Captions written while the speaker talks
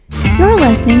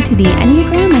listening to the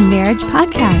Enneagram and Marriage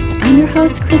Podcast. I'm your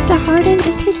host, Krista Harden,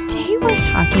 and today we're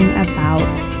talking about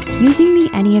using the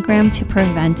Enneagram to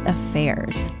prevent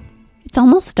affairs. It's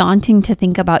almost daunting to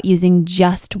think about using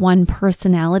just one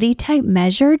personality type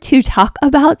measure to talk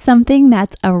about something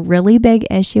that's a really big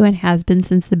issue and has been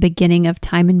since the beginning of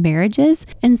time in marriages.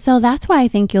 And so that's why I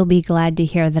think you'll be glad to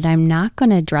hear that I'm not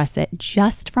going to address it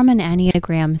just from an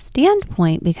Enneagram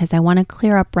standpoint, because I want to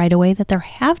clear up right away that there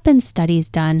have been studies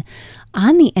done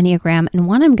on the Enneagram, and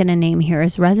one I'm going to name here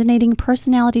is Resonating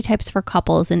Personality Types for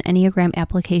Couples, an Enneagram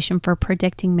application for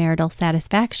predicting marital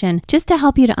satisfaction, just to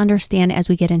help you to understand as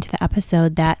we get into the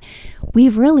episode that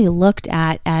we've really looked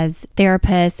at as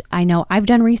therapists. I know I've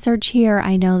done research here.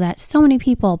 I know that so many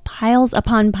people, piles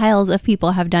upon piles of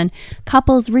people, have done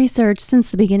couples research since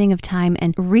the beginning of time,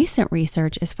 and recent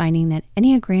research is finding that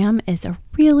Enneagram is a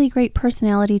really great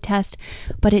personality test,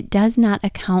 but it does not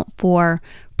account for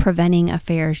preventing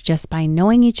affairs just by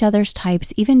knowing each other's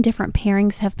types. Even different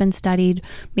pairings have been studied,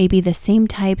 maybe the same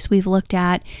types we've looked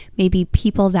at, maybe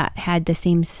people that had the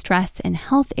same stress and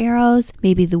health arrows,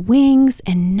 maybe the wings,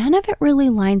 and none of it really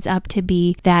lines up to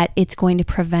be that it's going to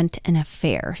prevent an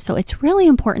affair. So it's really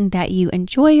important that you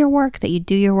enjoy your work, that you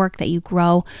do your work, that you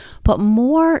grow. But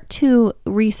more to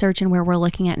research and where we're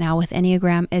looking at now with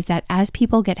Enneagram is that as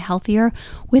people get healthier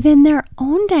within their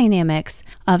own dynamics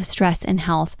of stress and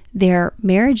health, their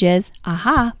marriages,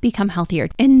 become healthier.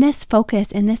 In this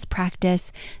focus, in this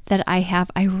practice that I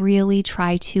have, I really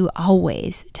try to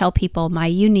always tell people my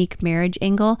unique marriage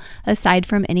angle, aside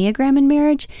from Enneagram and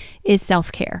marriage, is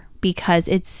self-care, because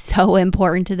it's so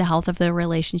important to the health of the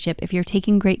relationship. If you're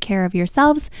taking great care of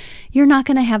yourselves, you're not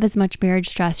going to have as much marriage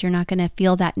stress. You're not going to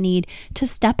feel that need to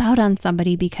step out on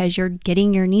somebody because you're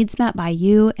getting your needs met by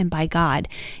you and by God.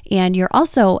 And you're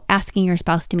also asking your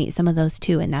spouse to meet some of those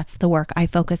too. And that's the work I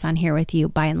focus on here with you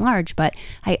by and large. But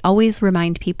I always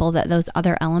remind people that those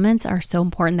other elements are so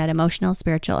important, that emotional,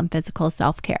 spiritual, and physical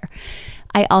self-care.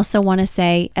 I also want to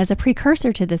say, as a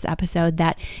precursor to this episode,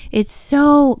 that it's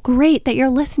so great that you're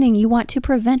listening. You want to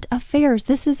prevent affairs.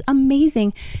 This is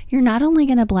amazing. You're not only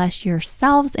going to bless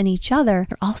yourselves and each other,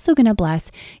 you're also going to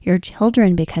bless your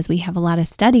children, because we have a lot of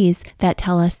studies that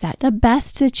tell us that the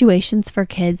best situations for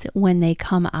kids when they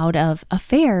come out of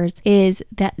affairs is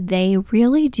that they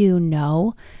really do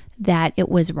know that it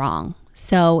was wrong.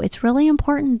 So it's really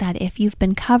important that if you've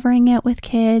been covering it with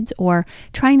kids or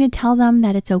trying to tell them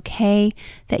that it's okay,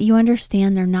 that you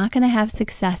understand they're not going to have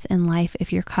success in life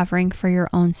if you're covering for your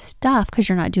own stuff, because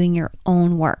you're not doing your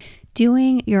own work.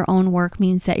 Doing your own work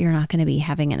means that you're not going to be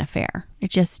having an affair. It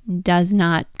just does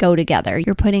not go together.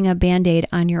 You're putting a Band-Aid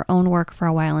on your own work for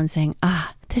a while and saying,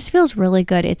 this feels really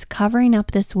good. It's covering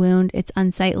up this wound. It's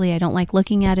unsightly. I don't like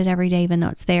looking at it every day, even though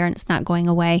it's there and it's not going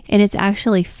away. And it's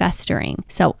actually festering.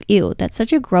 So, ew, that's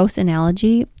such a gross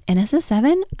analogy. And as a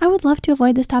 7, I would love to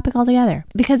avoid this topic altogether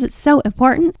because it's so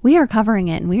important. We are covering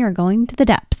it and we are going to the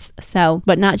depths. So,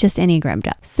 but not just Enneagram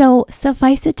depths. So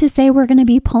suffice it to say, we're going to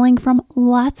be pulling from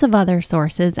lots of other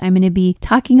sources. I'm going to be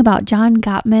talking about John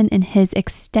Gottman and his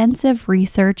extensive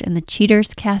research and the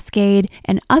Cheater's Cascade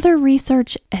and other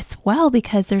research as well,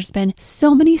 because there's been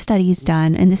so many studies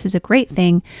done, and this is a great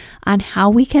thing, on how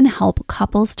we can help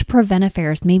couples to prevent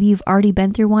affairs. Maybe you've already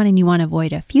been through one and you want to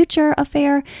avoid a future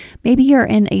affair. Maybe you're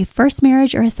in a first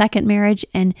marriage or a second marriage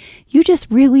and you just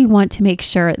really want to make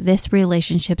sure this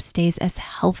relationship stays as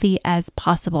healthy as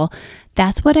possible.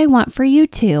 That's what I want for you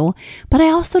too. But I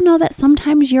also know that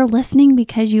sometimes you're listening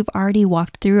because you've already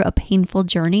walked through a painful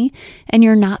journey and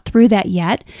you're not through that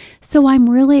yet. So I'm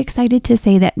really excited to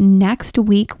say that next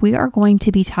week we are going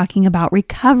to be talking about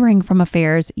recovering from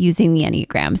affairs using the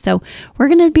Enneagram. So we're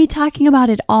going to be talking about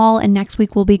it all, and next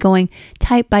week we'll be going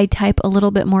type by type a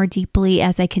little bit more deeply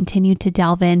as I continue to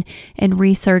delve in and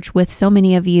research with so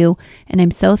many of you. And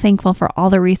I'm so thankful for all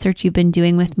the research you've been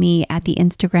doing with me at the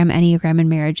Instagram Enneagram and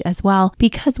Marriage as well,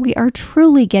 because we are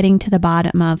truly getting to the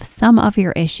bottom of some of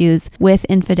your issues with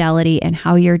infidelity and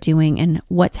how you're doing and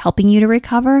what's helping you to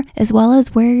recover, as well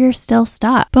as where you're still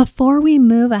stuck. Before we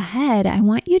move ahead, I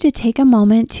want you to take a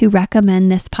moment to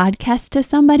recommend this podcast to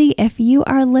somebody. If you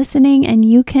are listening and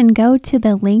you can go to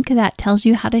the link that tells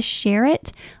you how to share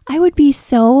it, I would be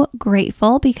so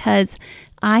grateful, because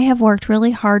I have worked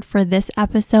really hard for this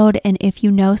episode, and if you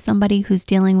know somebody who's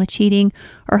dealing with cheating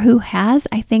or who has,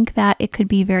 I think that it could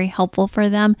be very helpful for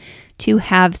them to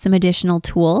have some additional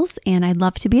tools, and I'd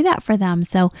love to be that for them.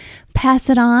 So pass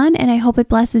it on, and I hope it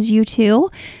blesses you too.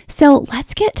 So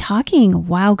let's get talking.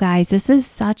 Wow, guys, this is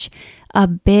such a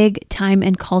big time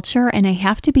in culture. And I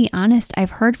have to be honest,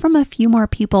 I've heard from a few more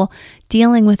people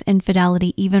dealing with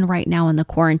infidelity even right now in the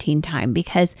quarantine time,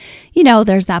 because,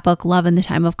 there's that book, Love in the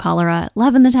Time of Cholera,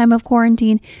 Love in the Time of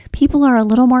Quarantine. People are a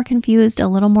little more confused, a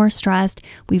little more stressed.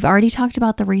 We've already talked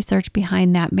about the research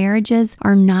behind that. Marriages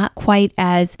are not quite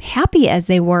as happy as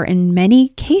they were in many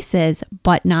cases,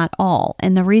 but not all.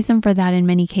 And the reason for that in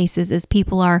many cases is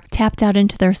people are tapped out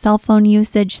into their cell phone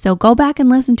usage. So go back and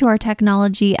listen to our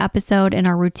technology episode and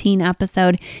our routine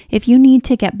episode. If you need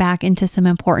to get back into some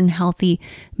important, healthy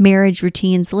marriage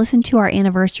routines, listen to our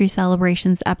anniversary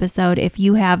celebrations episode if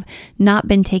you have not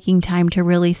been taking time to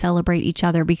really celebrate each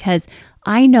other, because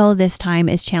I know this time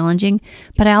is challenging,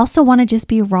 but I also want to just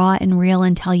be raw and real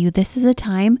and tell you this is a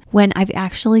time when I've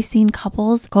actually seen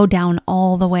couples go down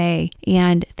all the way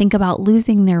and think about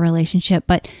losing their relationship.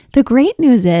 But the great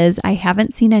news is I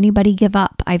haven't seen anybody give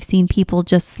up. I've seen people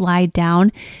just slide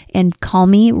down and call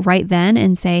me right then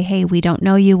and say, hey, we don't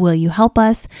know you. Will you help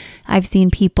us? I've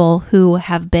seen people who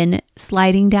have been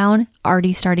sliding down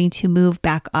already starting to move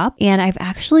back up. And I've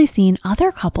actually seen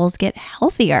other couples get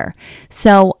healthier.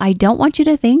 So I don't want you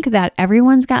to think that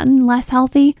everyone's gotten less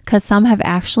healthy, because some have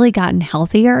actually gotten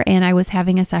healthier. And I was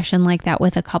having a session like that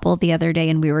with a couple the other day,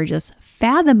 and we were just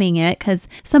fathoming it, because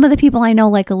some of the people I know,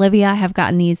 like Olivia, have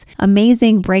gotten these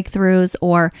amazing breakthroughs,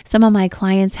 or some of my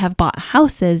clients have bought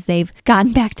houses. They've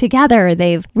gotten back together.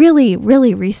 They've really,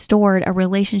 really restored a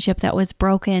relationship that was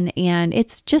broken. And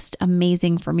it's just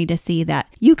amazing for me to see that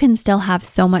you can still have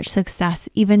so much success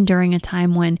even during a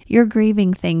time when you're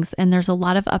grieving things, and there's a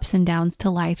lot of ups and downs to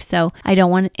life. So I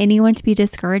don't want anyone to be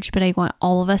discouraged, but I want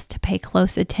all of us to pay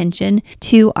close attention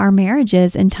to our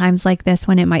marriages in times like this,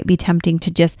 when it might be tempting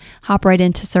to just hop right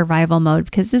into survival mode,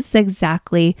 because this is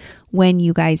exactly when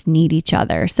you guys need each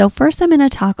other. So first, I'm going to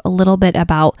talk a little bit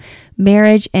about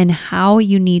marriage and how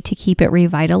you need to keep it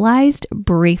revitalized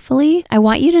briefly. I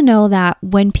want you to know that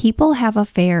when people have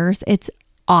affairs, it's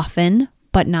often,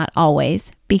 but not always,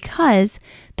 because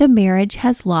the marriage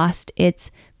has lost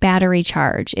its battery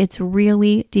charge. It's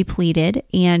really depleted,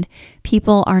 and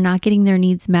people are not getting their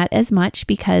needs met as much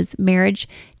because marriage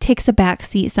takes a back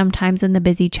seat sometimes in the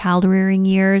busy child rearing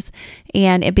years,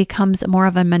 and it becomes more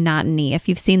of a monotony. If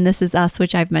you've seen This Is Us,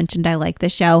 which I've mentioned, I like the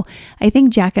show, I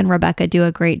think Jack and Rebecca do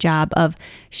a great job of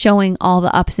showing all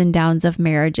the ups and downs of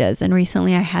marriages. And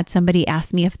recently I had somebody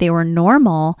ask me if they were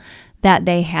normal, that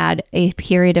they had a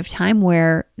period of time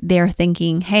where they're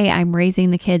thinking, hey, I'm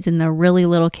raising the kids in the really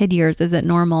little kid years. Is it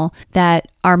normal that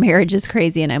our marriage is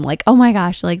crazy? And I'm like, oh my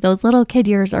gosh, like those little kid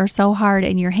years are so hard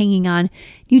and you're hanging on.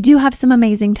 You do have some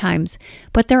amazing times,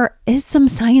 but there is some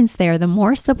science there. The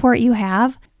more support you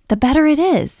have, the better it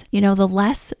is. The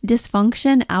less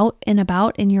dysfunction out and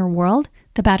about in your world,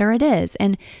 the better it is.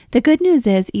 And the good news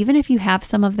is, even if you have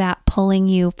some of that pulling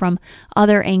you from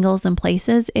other angles and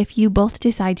places, if you both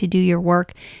decide to do your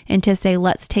work and to say,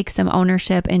 let's take some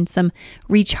ownership and some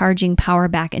recharging power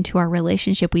back into our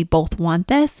relationship, we both want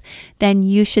this, then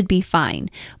you should be fine.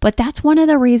 But that's one of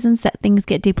the reasons that things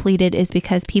get depleted, is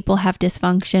because people have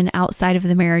dysfunction outside of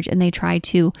the marriage and they try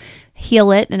to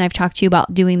heal it. And I've talked to you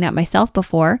about doing that myself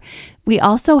before. We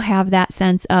also have that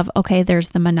sense of, okay, there's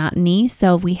the monotony.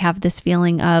 So we have this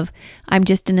feeling of, I'm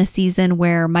just in a season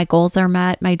where my goals are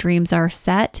met, my dreams are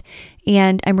set,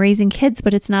 and I'm raising kids,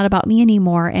 but it's not about me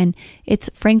anymore. And it's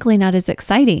frankly not as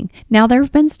exciting. Now, there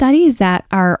have been studies that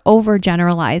are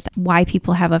overgeneralized why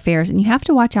people have affairs, and you have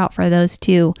to watch out for those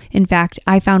too. In fact,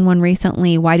 I found one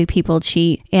recently, Why Do People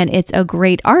Cheat? And it's a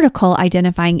great article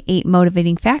identifying 8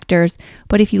 motivating factors.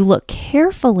 But if you look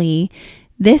carefully,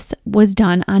 this was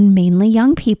done on mainly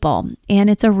young people, and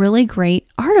it's a really great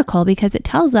article because it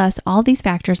tells us all these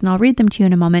factors, and I'll read them to you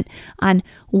in a moment, on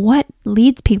what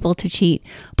leads people to cheat.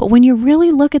 But when you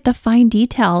really look at the fine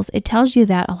details, it tells you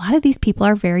that a lot of these people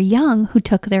are very young who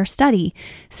took their study.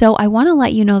 So I want to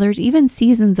let you know there's even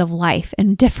seasons of life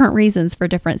and different reasons for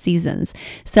different seasons.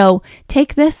 So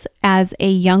take this as a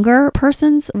younger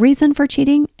person's reason for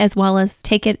cheating, as well as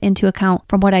take it into account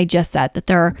from what I just said, that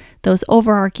there are those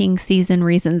overarching season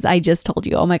reasons I just told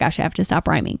you. Oh my gosh, I have to stop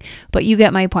rhyming. But you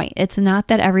get my point. It's not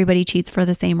that everybody cheats for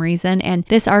the same reason. And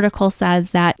this article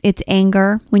says that it's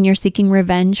anger when you're seeking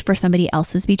revenge for somebody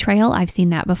else's betrayal. I've seen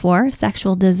that before.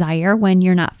 Sexual desire when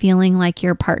you're not feeling like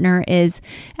your partner is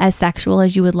as sexual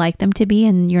as you would like them to be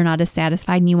and you're not as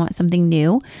satisfied and you want something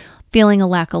new. Feeling a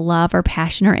lack of love or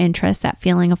passion or interest, that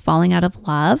feeling of falling out of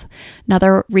love.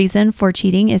 Another reason for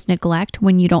cheating is neglect,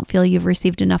 when you don't feel you've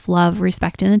received enough love,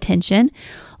 respect, and attention.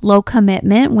 Low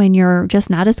commitment, when you're just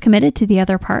not as committed to the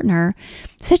other partner.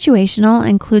 Situational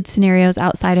includes scenarios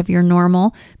outside of your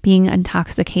normal, being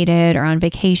intoxicated or on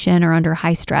vacation or under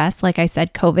high stress, like I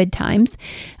said, COVID times.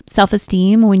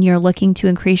 Self-esteem, when you're looking to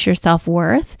increase your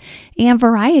self-worth. And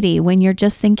variety, when you're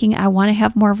just thinking, I want to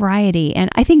have more variety. And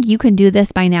I think you can do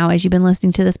this by now as you've been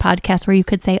listening to this podcast, where you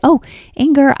could say, oh,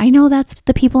 anger, I know that's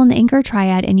the people in the anger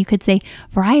triad. And you could say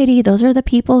variety, those are the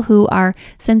people who are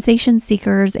sensation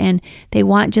seekers and they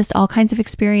want just all kinds of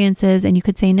experiences. And you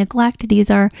could say neglect, these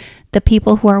are the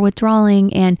people who are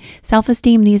withdrawing, and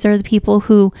self-esteem, these are the people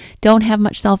who don't have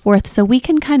much self-worth. So we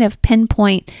can kind of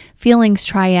pinpoint feelings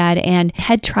triad and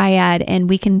head triad, and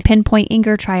we can pinpoint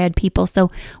anger triad people. So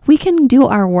we can do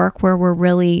our work where we're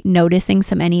really noticing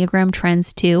some Enneagram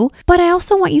trends too. But I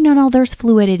also want you to know there's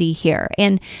fluidity here.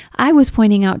 And I was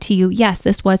pointing out to you, yes,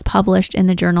 this was published in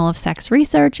the Journal of Sex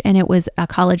Research and it was a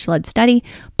college-led study,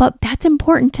 but that's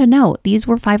important to note. These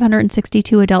were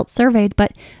 562 adults surveyed,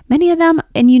 but many of them,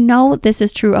 and you know this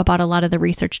is true about a lot of the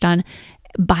research done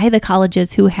by the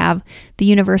colleges who have the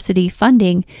university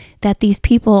funding, that these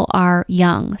people are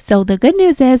young. So the good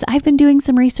news is I've been doing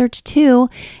some research too.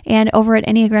 And over at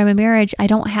Enneagram and Marriage, I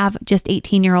don't have just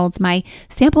 18-year-olds. My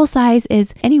sample size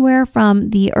is anywhere from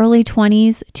the early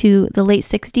 20s to the late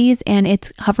 60s, and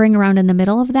it's hovering around in the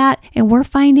middle of that. And we're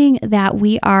finding that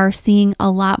we are seeing a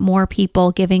lot more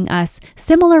people giving us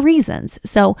similar reasons.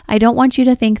 So I don't want you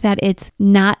to think that it's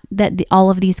not that all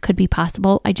of these could be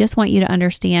possible. I just want you to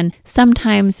understand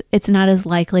sometimes it's not as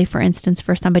likely, for instance,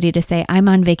 for somebody to say, I'm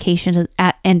on vacation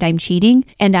and I'm cheating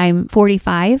and I'm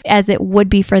 45, as it would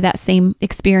be for that same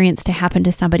experience to happen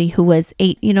to somebody who was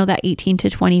that 18 to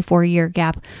 24 year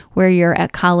gap where you're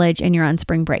at college and you're on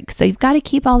spring break. So you've got to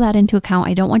keep all that into account.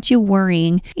 I don't want you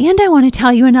worrying. And I want to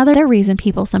tell you another reason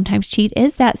people sometimes cheat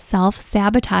is that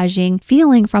self-sabotaging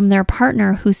feeling from their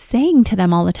partner who's saying to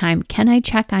them all the time, can I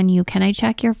check on you? Can I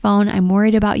check your phone? I'm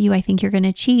worried about you. I think you're going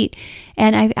to cheat.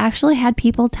 And I've actually had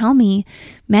people tell me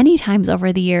many times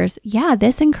over the years, yeah,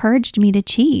 this encouraged me to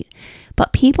cheat.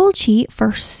 But people cheat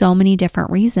for so many different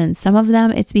reasons. Some of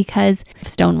them, it's because of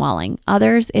stonewalling.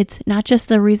 Others, it's not just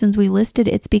the reasons we listed.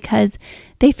 It's because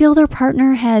they feel their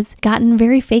partner has gotten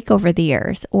very fake over the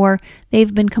years, or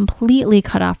they've been completely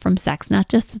cut off from sex. Not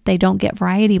just that they don't get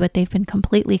variety, but they've been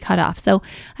completely cut off. So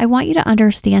I want you to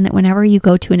understand that whenever you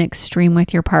go to an extreme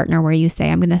with your partner where you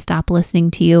say, I'm going to stop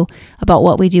listening to you about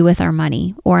what we do with our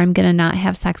money, or I'm going to not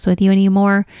have sex with you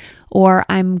anymore, or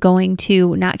I'm going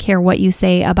to not care what you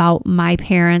say about my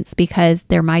parents because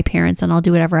they're my parents and I'll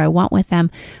do whatever I want with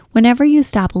them. Whenever you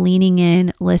stop leaning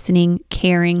in, listening,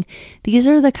 caring, these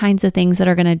are the kinds of things that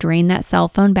are going to drain that cell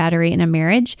phone battery in a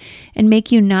marriage and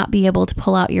make you not be able to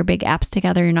pull out your big apps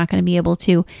together. You're not going to be able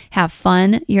to have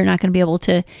fun. You're not going to be able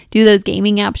to do those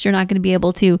gaming apps. You're not going to be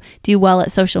able to do well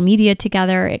at social media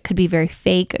together. It could be very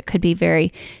fake. It could be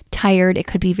very tired. It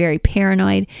could be very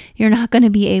paranoid. You're not going to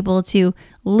be able to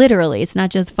literally, it's not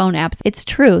just phone apps. It's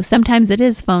true. Sometimes it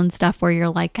is phone stuff where you're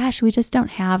like, gosh, we just don't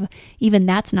have, even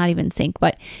that's not even sync.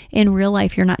 But in real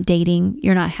life, you're not dating.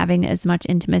 You're not having as much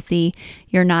intimacy.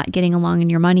 You're not getting along in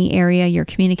your money area. Your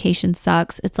communication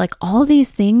sucks. It's like all these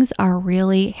things are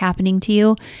really happening to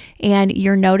you and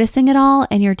you're noticing it all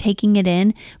and you're taking it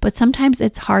in. But sometimes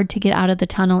it's hard to get out of the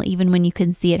tunnel even when you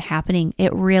can see it happening.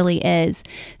 It really is.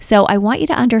 So I want you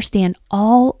to understand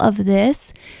all of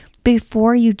this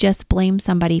before you just blame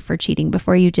somebody for cheating,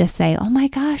 before you just say, oh my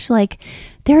gosh, like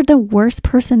they're the worst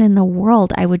person in the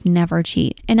world. I would never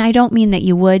cheat. And I don't mean that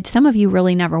you would. Some of you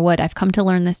really never would. I've come to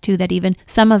learn this too, that even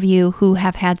some of you who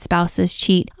have had spouses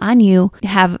cheat on you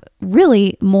have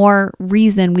really more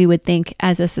reason, we would think,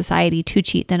 as a society to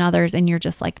cheat than others. And you're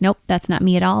just like, nope, that's not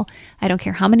me at all. I don't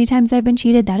care how many times I've been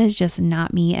cheated. That is just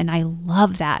not me. And I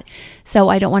love that. So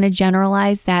I don't want to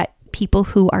generalize that people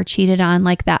who are cheated on,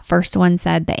 like that first one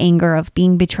said, the anger of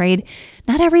being betrayed.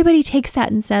 Not everybody takes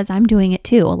that and says, I'm doing it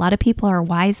too. A lot of people are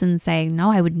wise and say,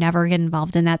 no, I would never get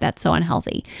involved in that. That's so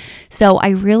unhealthy. So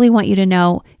I really want you to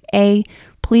know,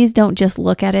 please don't just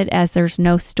look at it as there's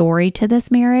no story to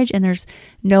this marriage and there's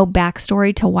no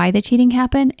backstory to why the cheating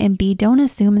happened. And B, don't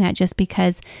assume that just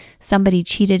because somebody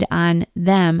cheated on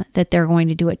them that they're going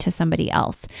to do it to somebody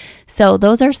else. So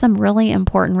those are some really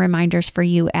important reminders for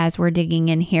you as we're digging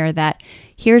in here, that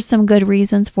here's some good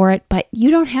reasons for it, but you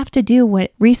don't have to do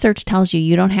what research tells you.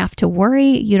 You don't have to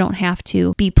worry. You don't have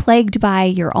to be plagued by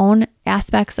your own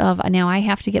aspects of, now I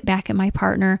have to get back at my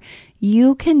partner.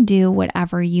 You can do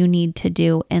whatever you need to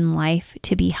do in life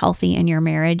to be healthy in your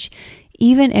marriage,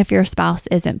 even if your spouse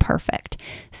isn't perfect.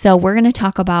 So we're going to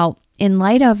talk about, in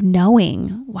light of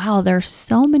knowing, wow, there's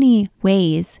so many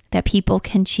ways that people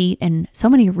can cheat and so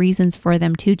many reasons for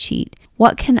them to cheat.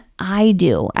 What can I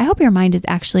do? I hope your mind is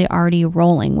actually already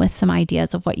rolling with some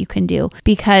ideas of what you can do,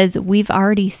 because we've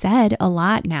already said a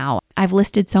lot now. I've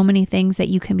listed so many things that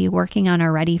you can be working on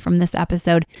already from this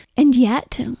episode. And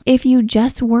yet, if you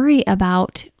just worry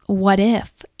about what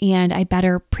if, and I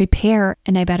better prepare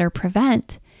and I better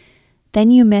prevent,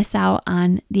 then you miss out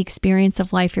on the experience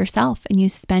of life yourself and you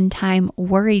spend time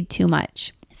worried too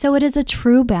much. So it is a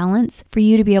true balance for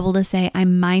you to be able to say,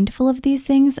 I'm mindful of these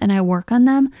things and I work on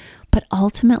them, but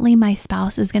ultimately my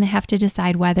spouse is going to have to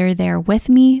decide whether they're with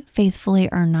me faithfully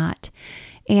or not.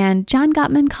 And John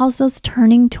Gottman calls those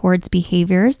turning towards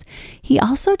behaviors. He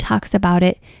also talks about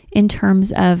it in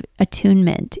terms of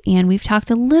attunement. And we've talked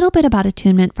a little bit about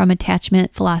attunement from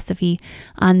attachment philosophy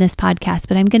on this podcast,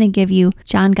 but I'm going to give you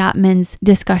John Gottman's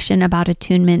discussion about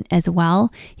attunement as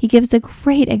well. He gives a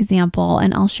great example,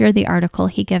 and I'll share the article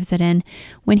he gives it in,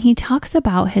 when he talks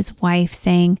about his wife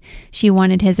saying she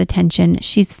wanted his attention.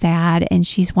 She's sad and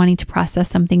she's wanting to process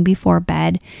something before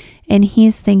bed. And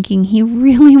he's thinking he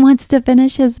really wants to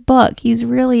finish his book. He's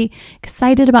really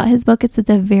excited about his book. It's at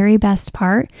the very best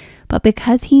part. But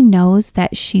because he knows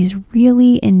that she's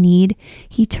really in need,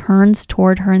 he turns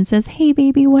toward her and says, hey,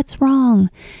 baby, what's wrong?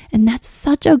 And that's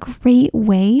such a great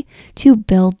way to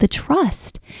build the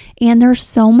trust. And there's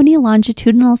so many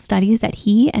longitudinal studies that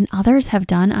he and others have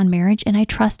done on marriage. And I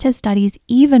trust his studies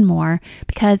even more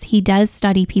because he does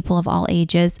study people of all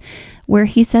ages, where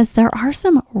he says there are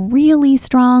some really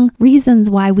strong reasons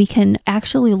why we can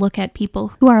actually look at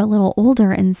people who are a little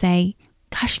older and say,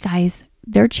 gosh, guys,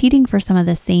 they're cheating for some of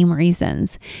the same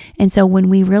reasons. And so when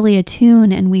we really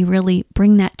attune and we really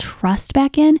bring that trust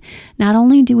back in, not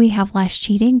only do we have less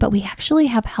cheating, but we actually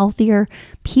have healthier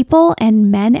people,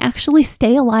 and men actually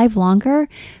stay alive longer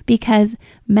because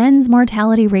men's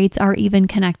mortality rates are even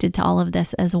connected to all of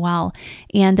this as well.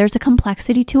 And there's a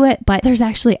complexity to it, but there's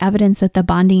actually evidence that the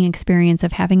bonding experience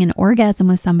of having an orgasm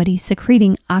with somebody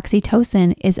secreting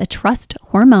oxytocin is a trust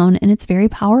hormone, and it's very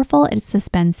powerful. It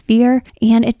suspends fear,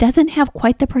 and it doesn't have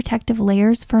quite the protective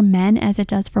layers for men as it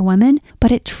does for women,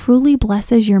 but it truly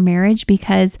blesses your marriage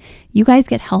because you guys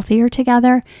get healthier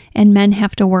together, and men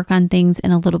have to work on things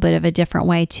in a little bit of a different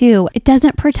way too. It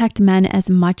doesn't protect men as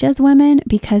much as women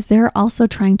because they're also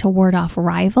trying to ward off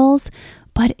rivals,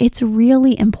 but it's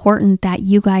really important that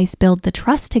you guys build the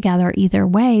trust together either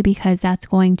way, because that's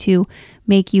going to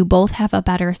make you both have a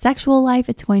better sexual life.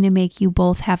 It's going to make you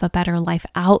both have a better life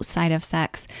outside of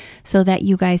sex so that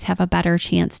you guys have a better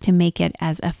chance to make it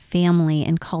as a family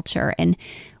and culture. And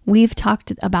we've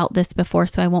talked about this before,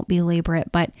 so I won't belabor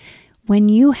it, but when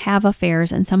you have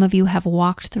affairs, and some of you have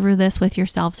walked through this with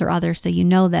yourselves or others, so you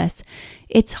know this,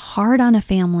 it's hard on a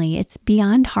family. It's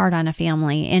beyond hard on a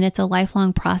family, and it's a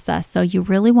lifelong process. So you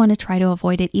really want to try to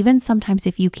avoid it, even sometimes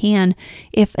if you can,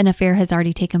 if an affair has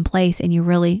already taken place, and you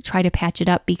really try to patch it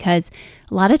up, because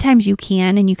a lot of times you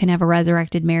can, and you can have a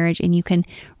resurrected marriage and you can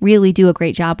really do a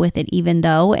great job with it, even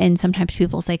though, and sometimes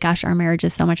people say, gosh, our marriage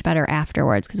is so much better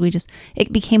afterwards because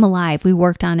it became alive. We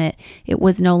worked on it. It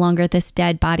was no longer this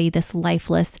dead body, this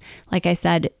lifeless, like I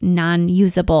said,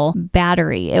 non-usable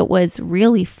battery. It was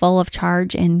really full of charge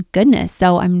and goodness.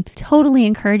 So I'm totally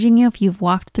encouraging you, if you've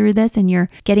walked through this and you're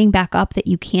getting back up, that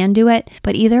you can do it.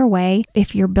 But either way,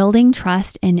 if you're building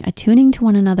trust and attuning to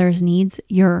one another's needs,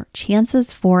 your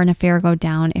chances for an affair go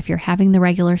down. If you're having the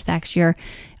regular sex, you're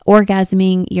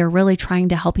orgasming, you're really trying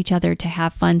to help each other to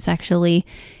have fun sexually,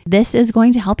 this is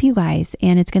going to help you guys,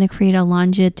 and it's going to create a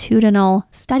longitudinal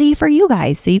study for you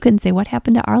guys so you can say what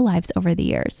happened to our lives over the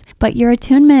years. But your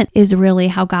attunement is really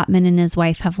how Gottman and his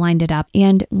wife have lined it up,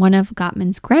 and one of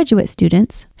Gottman's graduate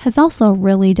students has also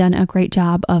really done a great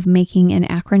job of making an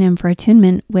acronym for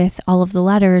attunement with all of the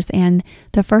letters, and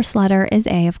the first letter is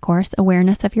A, of course,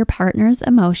 awareness of your partner's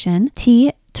emotion,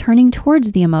 T, turning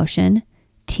towards the emotion,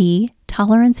 T,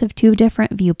 tolerance of two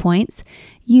different viewpoints,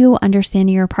 U,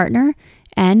 understanding your partner,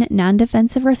 N,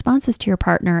 non-defensive responses to your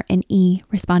partner, and E,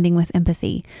 responding with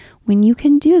empathy. When you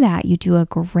can do that, you do a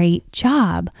great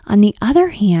job. On the other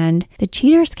hand, the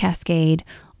cheater's cascade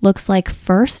looks like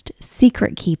first,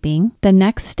 secret keeping. The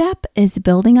next step is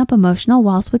building up emotional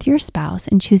walls with your spouse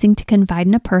and choosing to confide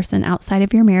in a person outside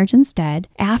of your marriage instead.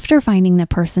 After finding the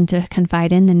person to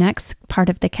confide in, the next part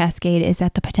of the cascade is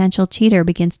that the potential cheater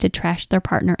begins to trash their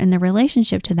partner and the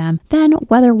relationship to them. Then,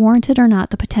 whether warranted or not,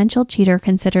 the potential cheater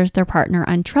considers their partner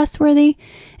untrustworthy.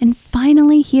 And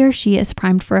finally, he or she is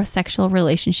primed for a sexual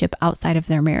relationship outside of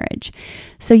their marriage.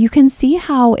 So you can see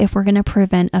how, if we're going to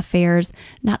prevent affairs,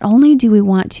 not only do we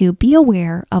want want to be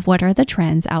aware of what are the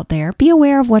trends out there, be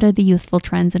aware of what are the youthful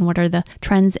trends and what are the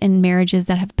trends in marriages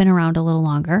that have been around a little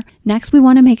longer. Next, we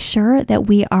want to make sure that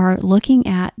we are looking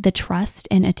at the trust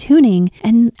and attuning.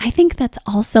 And I think that's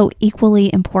also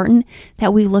equally important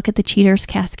that we look at the cheaters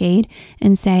cascade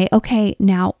and say, okay,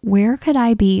 now where could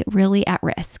I be really at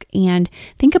risk? And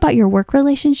think about your work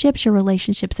relationships, your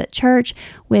relationships at church,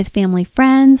 with family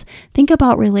friends. Think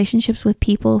about relationships with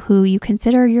people who you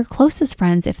consider your closest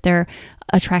friends if they're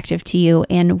attractive to you,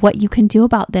 and what you can do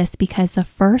about this, because the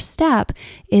first step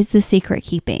is the secret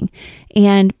keeping.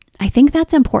 And I think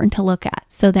that's important to look at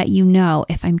so that you know,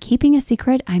 if I'm keeping a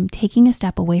secret, I'm taking a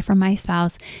step away from my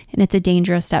spouse, and it's a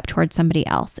dangerous step towards somebody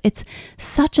else. It's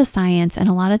such a science. And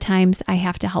a lot of times I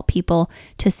have to help people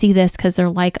to see this because they're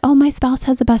like, oh, my spouse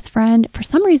has a best friend. For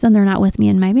some reason, they're not with me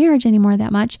in my marriage anymore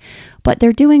that much, but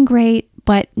they're doing great,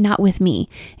 but not with me.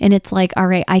 And it's like, all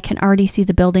right, I can already see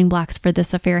the building blocks for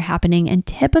this affair happening. And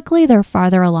typically they're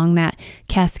farther along that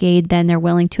cascade than they're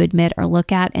willing to admit or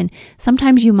look at. And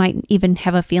sometimes you might even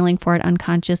have a feeling for it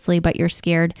unconsciously, but you're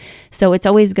scared. So it's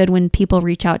always good when people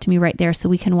reach out to me right there so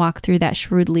we can walk through that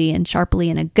shrewdly and sharply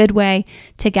in a good way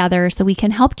together, so we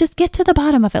can help just get to the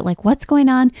bottom of it. Like, what's going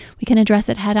on? We can address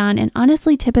it head on. And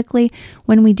honestly, typically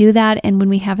when we do that and when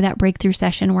we have that breakthrough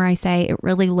session where I say it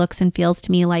really looks and feels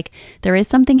to me like there is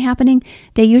something happening,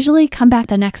 they usually come back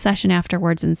the next session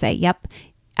afterwards and say, yep,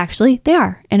 actually they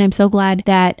are. And I'm so glad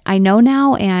that I know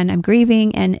now, and I'm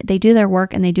grieving, and they do their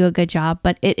work and they do a good job.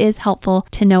 But it is helpful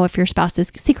to know if your spouse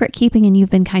is secret keeping and you've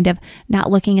been kind of not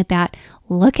looking at that.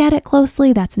 Look at it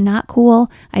closely. That's not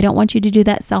cool. I don't want you to do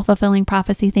that self-fulfilling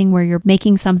prophecy thing where you're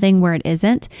making something where it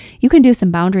isn't. You can do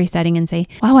some boundary setting and say,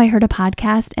 wow, I heard a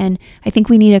podcast and I think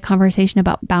we need a conversation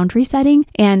about boundary setting.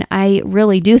 And I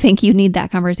really do think you need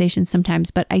that conversation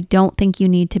sometimes, but I don't think you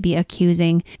need to be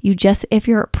accusing. You just, if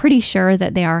you're pretty sure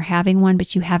that they are having one,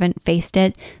 but you haven't faced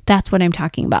it, that's what I'm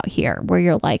talking about here, where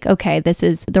you're like, okay, this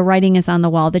is, the writing is on the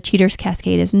wall. The cheaters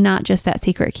cascade is not just that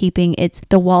secret keeping. It's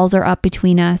the walls are up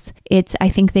between us. I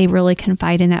think they really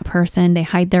confide in that person. They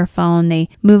hide their phone, they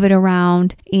move it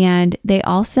around, and they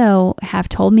also have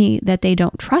told me that they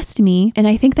don't trust me. And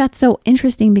I think that's so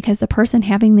interesting because the person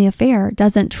having the affair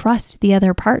doesn't trust the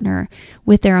other partner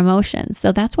with their emotions.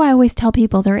 So that's why I always tell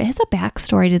people there is a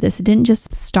backstory to this. It didn't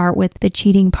just start with the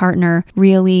cheating partner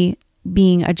really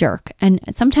being a jerk. And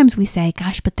sometimes we say,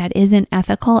 gosh, but that isn't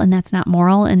ethical and that's not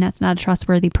moral and that's not a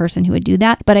trustworthy person who would do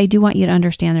that. But I do want you to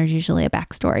understand there's usually a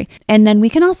backstory. And then we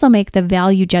can also make the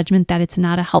value judgment that it's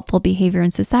not a helpful behavior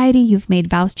in society. You've made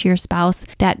vows to your spouse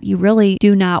that you really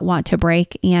do not want to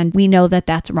break. And we know that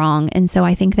that's wrong. And so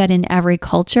I think that in every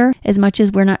culture, as much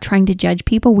as we're not trying to judge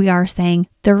people, we are saying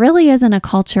there really isn't a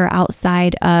culture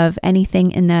outside of anything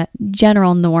in the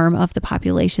general norm of the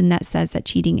population that says that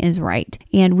cheating is right.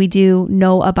 And we do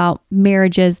know about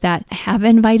marriages that have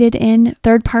invited in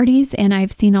third parties, and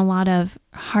I've seen a lot of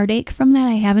heartache from that.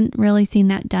 I haven't really seen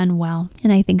that done well.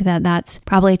 And I think that that's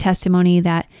probably a testimony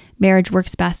that marriage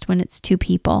works best when it's two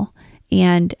people.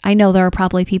 And I know there are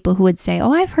probably people who would say,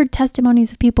 oh, I've heard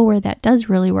testimonies of people where that does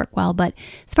really work well. But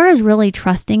as far as really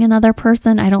trusting another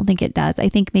person, I don't think it does. I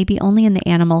think maybe only in the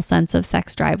animal sense of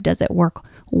sex drive does it work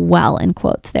well, in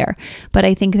quotes there. But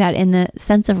I think that in the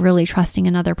sense of really trusting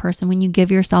another person, when you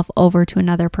give yourself over to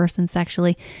another person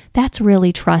sexually, that's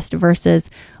really trust versus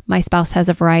my spouse has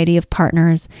a variety of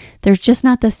partners. There's just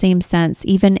not the same sense,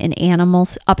 even in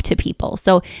animals, up to people.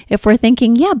 So if we're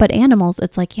thinking, yeah, but animals,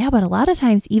 it's like, yeah, but a lot of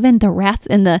times, even the rats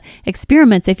in the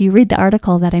experiments, if you read the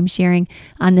article that I'm sharing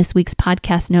on this week's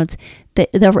podcast notes,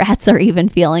 the rats are even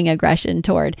feeling aggression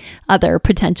toward other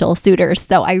potential suitors.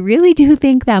 So I really do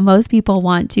think that most people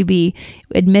want to be,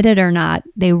 admitted or not,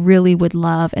 they really would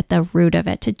love at the root of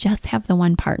it to just have the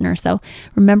one partner. So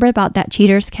remember about that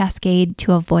cheaters cascade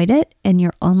to avoid it in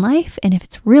your own life. And if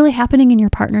it's really happening in your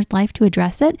partner's life, to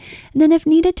address it. And then if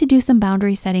needed, to do some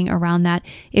boundary setting around that.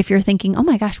 If you're thinking, oh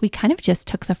my gosh, we kind of just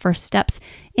took the first steps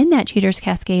in that cheaters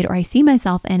cascade, or I see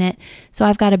myself in it, so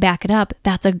I've got to back it up.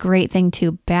 That's a great thing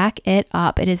to back it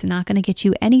up. It is not going to get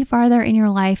you any farther in your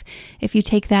life. If you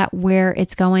take that where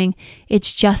it's going,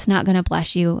 it's just not going to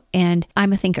bless you. And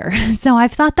I'm a thinker. So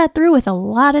I've thought that through with a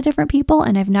lot of different people,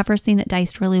 and I've never seen it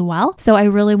diced really well. So I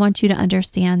really want you to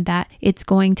understand that it's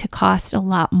going to cost a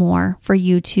lot more for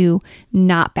you to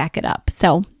not back it up.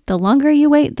 So the longer you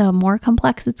wait, the more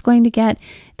complex it's going to get.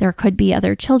 There could be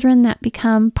other children that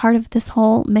become part of this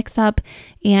whole mix-up,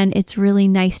 and it's really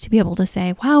nice to be able to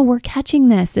say, wow, we're catching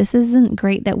this. This isn't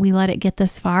great that we let it get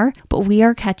this far, but we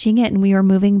are catching it and we are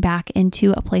moving back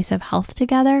into a place of health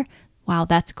together. Wow,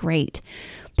 that's great.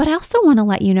 But I also want to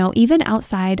let you know, even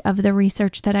outside of the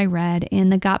research that I read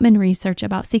and the Gottman research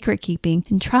about secret keeping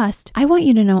and trust, I want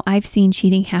you to know I've seen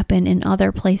cheating happen in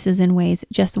other places and ways.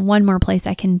 Just one more place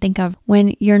I can think of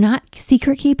when you're not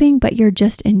secret keeping, but you're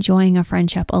just enjoying a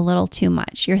friendship a little too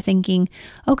much. You're thinking,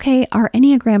 okay, our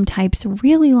Enneagram types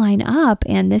really line up,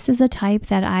 and this is a type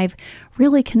that I've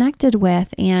really connected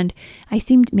with, and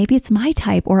maybe it's my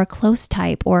type or a close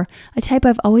type or a type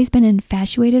I've always been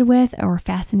infatuated with or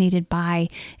fascinated by,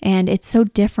 and it's so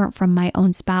different from my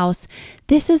own spouse.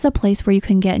 This is a place where you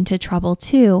can get into trouble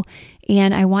too.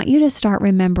 And I want you to start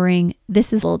remembering,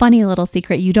 this is a funny little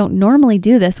secret. You don't normally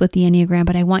do this with the Enneagram,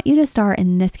 but I want you to start,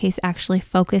 in this case, actually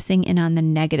focusing in on the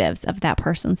negatives of that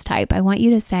person's type. I want you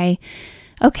to say,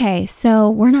 okay, so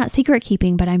we're not secret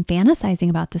keeping, but I'm fantasizing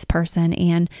about this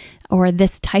person or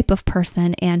this type of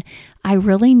person. And I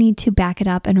really need to back it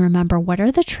up and remember, what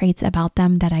are the traits about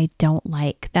them that I don't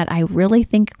like, that I really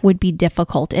think would be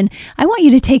difficult? And I want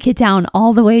you to take it down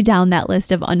all the way down that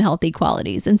list of unhealthy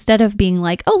qualities. Instead of being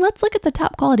like, oh, let's look at the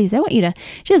top qualities. I want you to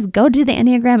just go to the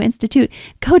Enneagram Institute,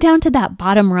 go down to that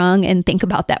bottom rung and think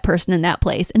about that person in that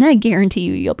place. And I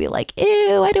guarantee you'll be like,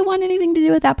 ew, I don't want anything to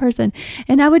do with that person.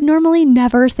 And I would normally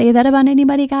never say that about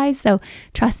anybody, guys. So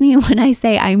trust me when I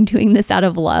say I'm doing this out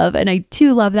of love, and I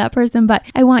too love that person, but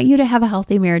I want you to have a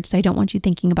healthy marriage. So I don't want you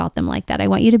thinking about them like that. I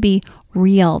want you to be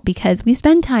real, because we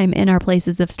spend time in our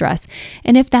places of stress.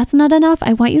 And if that's not enough,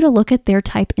 I want you to look at their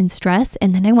type in stress.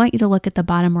 And then I want you to look at the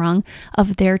bottom rung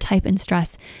of their type in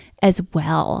stress as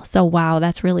well. So wow,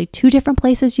 that's really two different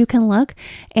places you can look.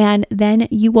 And then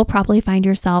you will probably find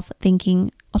yourself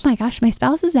thinking, oh my gosh, my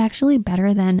spouse is actually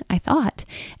better than I thought.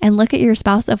 And look at your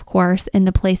spouse, of course, in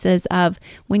the places of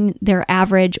when they're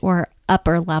average or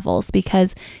upper levels,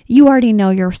 because you already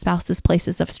know your spouse's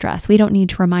places of stress. We don't need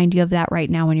to remind you of that right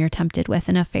now when you're tempted with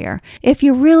an affair. If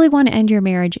you really want to end your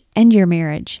marriage, end your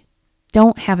marriage.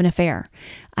 Don't have an affair.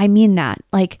 I mean that.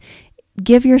 Like,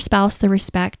 give your spouse the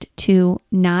respect to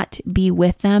not be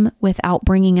with them without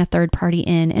bringing a third party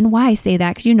in. And why I say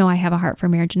that, because you know I have a heart for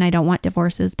marriage and I don't want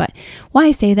divorces, but why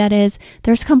I say that is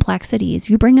there's complexities.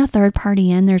 You bring a third party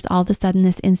in, there's all of a sudden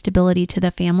this instability to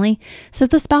the family. So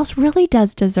the spouse really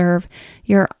does deserve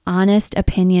your honest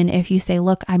opinion if you say,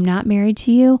 look, I'm not married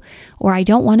to you, or I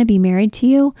don't want to be married to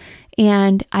you,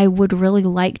 and I would really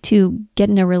like to get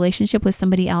in a relationship with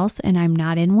somebody else and I'm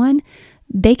not in one.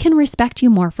 They can respect you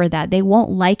more for that. They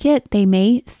won't like it. They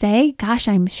may say, gosh,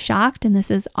 I'm shocked and this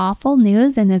is awful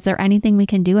news. And is there anything we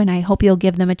can do? And I hope you'll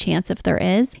give them a chance if there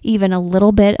is even a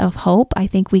little bit of hope. I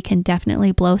think we can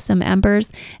definitely blow some embers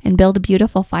and build a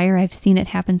beautiful fire. I've seen it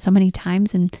happen so many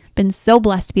times and been so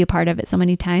blessed to be a part of it so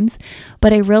many times.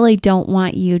 But I really don't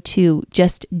want you to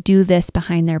just do this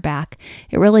behind their back.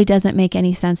 It really doesn't make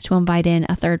any sense to invite in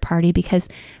a third party, because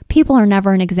people are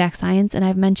never an exact science. And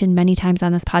I've mentioned many times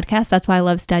on this podcast, that's why I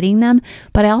love studying them.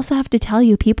 But I also have to tell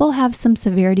you, people have some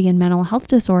severity in mental health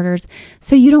disorders.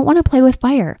 So you don't want to play with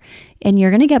fire, and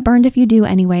you're going to get burned if you do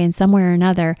anyway, in some way or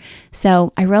another.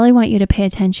 So I really want you to pay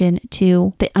attention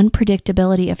to the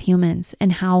unpredictability of humans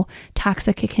and how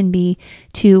toxic it can be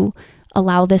to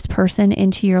allow this person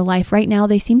into your life. Right now,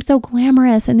 they seem so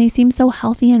glamorous and they seem so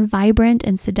healthy and vibrant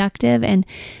and seductive, and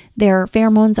their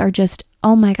pheromones are just,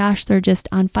 oh my gosh, they're just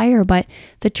on fire. But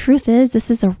the truth is,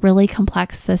 this is a really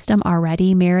complex system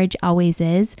already. Marriage always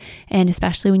is. And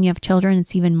especially when you have children,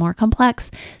 it's even more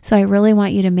complex. So I really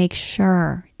want you to make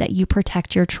sure that you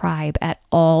protect your tribe at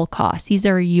all costs. These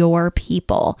are your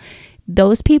people.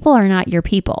 Those people are not your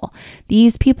people.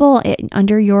 These people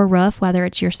under your roof, whether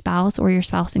it's your spouse or your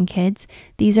spouse and kids,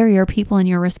 these are your people and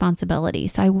your responsibility.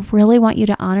 So I really want you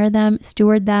to honor them,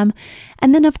 steward them.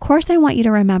 And then of course, I want you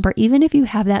to remember, even if you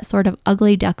have that sort of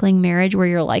ugly duckling marriage where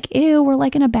you're like, ew, we're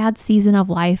like in a bad season of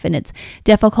life and it's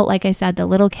difficult, like I said, the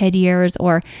little kid years,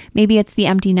 or maybe it's the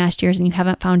empty nest years and you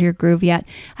haven't found your groove yet.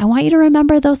 I want you to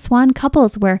remember those swan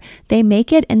couples where they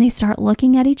make it and they start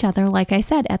looking at each other, like I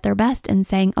said, at their best and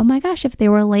saying, oh my gosh, if they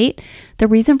were late, the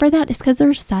reason for that is because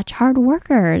they're such hard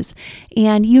workers.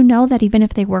 And you know that even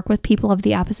if they work with people of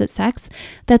the opposite sex,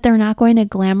 that they're not going to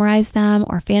glamorize them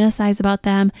or fantasize about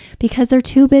them, because they're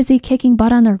too busy kicking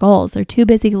butt on their goals. They're too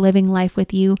busy living life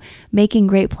with you, making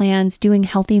great plans, doing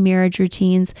healthy marriage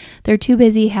routines. They're too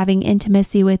busy having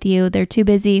intimacy with you. They're too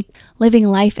busy living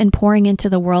life and pouring into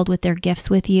the world with their gifts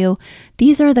with you.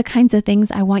 These are the kinds of things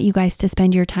I want you guys to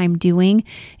spend your time doing.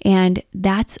 And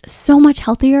that's so much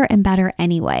healthier and better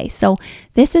anyway. So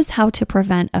this is how to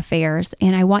prevent affairs.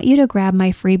 And I want you to grab my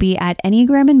freebie at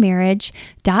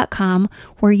enneagramandmarriage.com,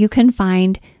 where you can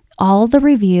find all the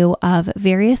review of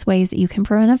various ways that you can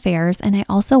prevent affairs. And I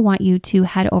also want you to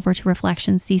head over to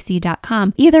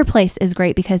reflectioncc.com. Either place is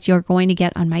great because you're going to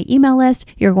get on my email list.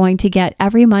 You're going to get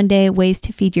every Monday ways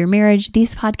to feed your marriage,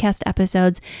 these podcast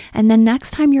episodes. And then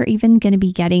next time you're even going to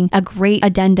be getting a great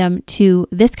addendum to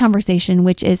this conversation,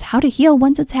 which is how to heal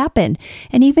once it's happened.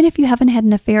 And even if you haven't had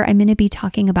an affair, I'm going to be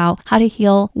talking about how to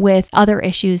heal with other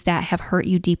issues that have hurt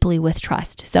you deeply with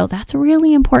trust. So that's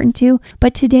really important too.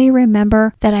 But today,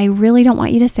 remember that I really don't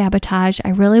want you to sabotage. I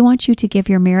really want you to give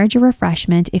your marriage a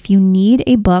refreshment. If you need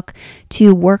a book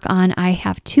to work on, I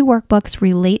have 2 workbooks,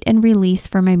 Relate and Release,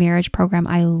 for my marriage program.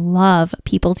 I love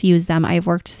people to use them. I've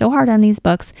worked so hard on these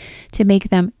books to make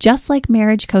them just like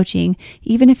marriage coaching,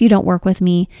 even if you don't work with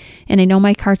me. And I know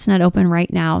my cart's not open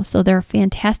right now. So they're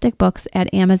fantastic books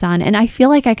at Amazon. And I feel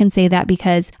like I can say that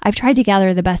because I've tried to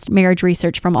gather the best marriage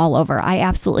research from all over. I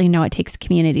absolutely know it takes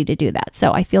community to do that.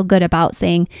 So I feel good about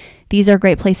saying these are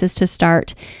great places to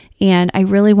start. And I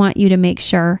really want you to make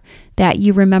sure that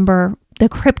you remember the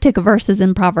cryptic verses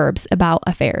in Proverbs about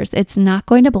affairs. It's not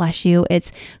going to bless you.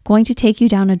 It's going to take you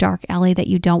down a dark alley that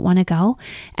you don't want to go.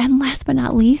 And last but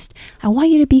not least, I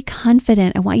want you to be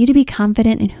confident. I want you to be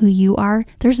confident in who you are.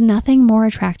 There's nothing more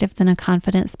attractive than a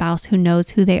confident spouse who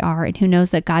knows who they are and who knows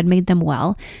that God made them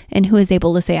well and who is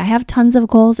able to say, I have tons of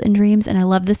goals and dreams and I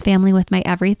love this family with my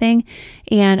everything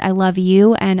and I love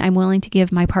you and I'm willing to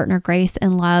give my partner grace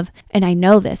and love. And I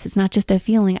know this, it's not just a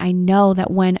feeling. I know that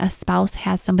when a spouse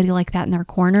has somebody like that in their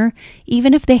corner,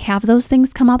 even if they have those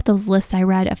things come up, those lists I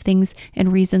read of things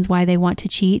and reasons why they want to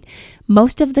cheat,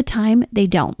 most of the time they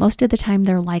don't. Most of the time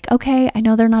they're like, okay, I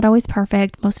know they're not always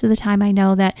perfect. Most of the time I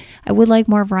know that I would like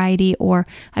more variety or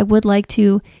I would like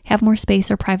to have more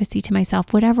space or privacy to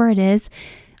myself, whatever it is.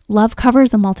 Love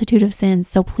covers a multitude of sins.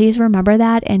 So please remember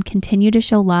that and continue to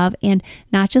show love, and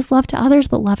not just love to others,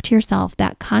 but love to yourself.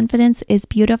 That confidence is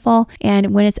beautiful.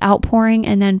 And when it's outpouring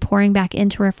and then pouring back in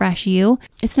to refresh you,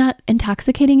 it's not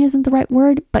intoxicating isn't the right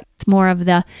word, but it's more of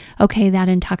the, okay, that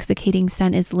intoxicating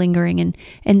scent is lingering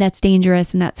and that's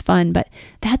dangerous and that's fun, but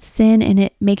that's sin and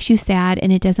it makes you sad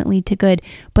and it doesn't lead to good.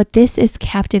 But this is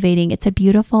captivating. It's a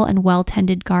beautiful and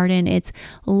well-tended garden. It's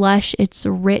lush. It's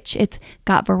rich. It's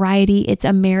got variety. It's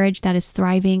a marriage that is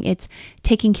thriving. It's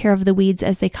taking care of the weeds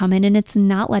as they come in, and it's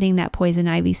not letting that poison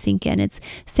ivy sink in. It's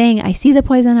saying, I see the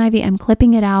poison ivy, I'm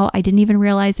clipping it out. I didn't even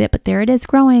realize it, but there it is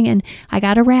growing and I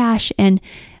got a rash. And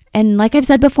like I've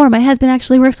said before, my husband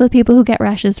actually works with people who get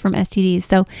rashes from STDs.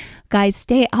 So guys,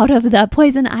 stay out of the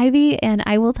poison ivy, and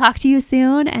I will talk to you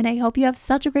soon. And I hope you have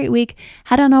such a great week.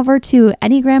 Head on over to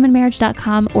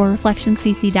enneagramandmarriage.com or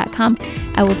reflectioncc.com.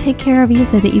 I will take care of you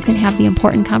so that you can have the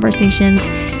important conversations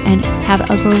and have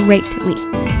a great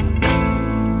week.